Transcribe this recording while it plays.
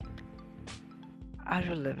Are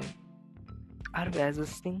you living? Are we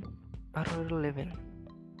existing? Or are we living?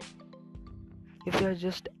 If you are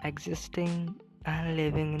just existing and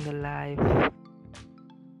living in the life,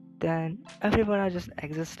 then everyone are just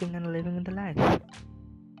existing and living in the life.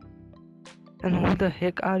 And who the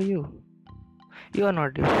heck are you? You are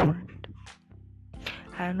not different.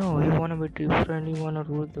 I know you wanna be different. You wanna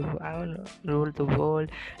rule the. I wanna rule the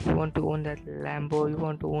world. You want to own that Lambo. You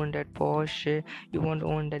want to own that Porsche. You want to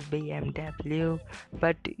own that BMW.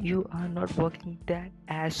 But you are not working that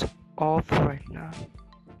ass off right now.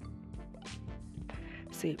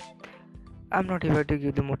 See, I'm not here to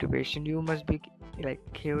give the motivation. You must be like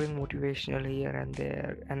hearing motivational here and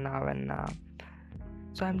there and now and now.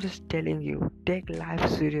 So I'm just telling you, take life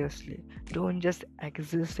seriously. Don't just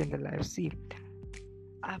exist in the life. See,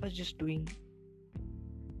 I was just doing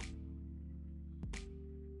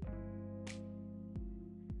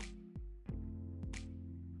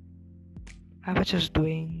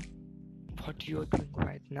what you're doing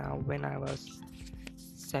right now when I was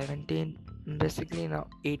 17. Basically now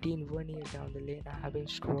 18, 1 year down the lane, I have been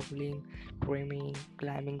struggling, dreaming,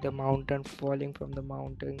 climbing the mountain, falling from the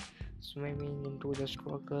mountain, swimming into the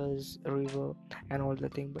struggles, river and all the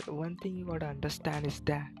thing. But one thing you gotta understand is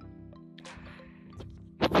that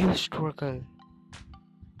if you struggle,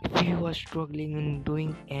 if you are struggling in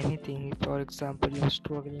doing anything, for example you are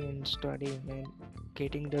struggling in studying and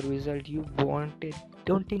getting the result you wanted,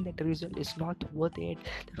 don't think that the result is not worth it.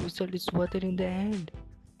 The result is worth it in the end.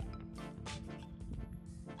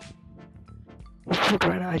 If you're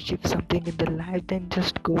trying to achieve something in the life, then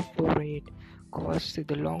just go for it, cause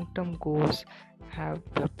the long-term goals have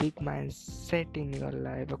a big mindset in your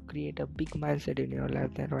life, or create a big mindset in your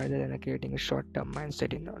life than rather than creating a short-term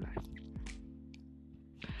mindset in your life.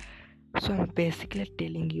 So I'm basically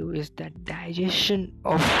telling you is that digestion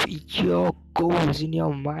of your goals in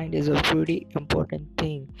your mind is a pretty important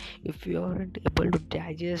thing. If you aren't able to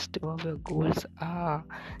digest what your goals are,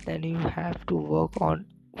 then you have to work on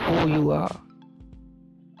who you are.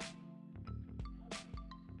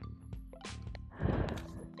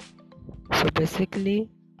 So basically,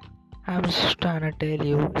 I'm just trying to tell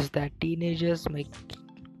you is that teenagers may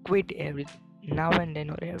quit every now and then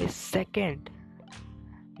or every second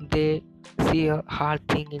they see a hard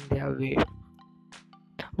thing in their way.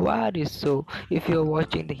 Why are you so? If you're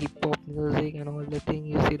watching the hip hop music and all the thing,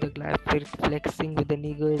 you see the guy flexing with the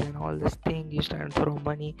niggas and all this thing, you start to throw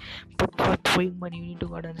money. But for throwing money, you need to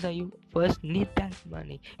go and say you first need that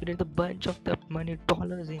money. You need a bunch of the money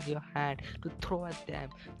dollars in your hand to throw at them,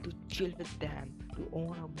 to chill with them, to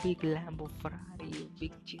own a big Lambo Ferrari, a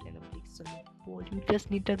big chill and a big swimming pool. You just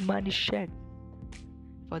need that money shit.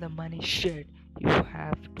 For the money shit, you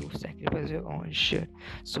have to sacrifice your own shit.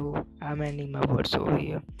 So I'm ending my words over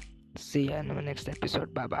here. See ya in the next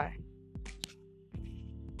episode. Bye bye.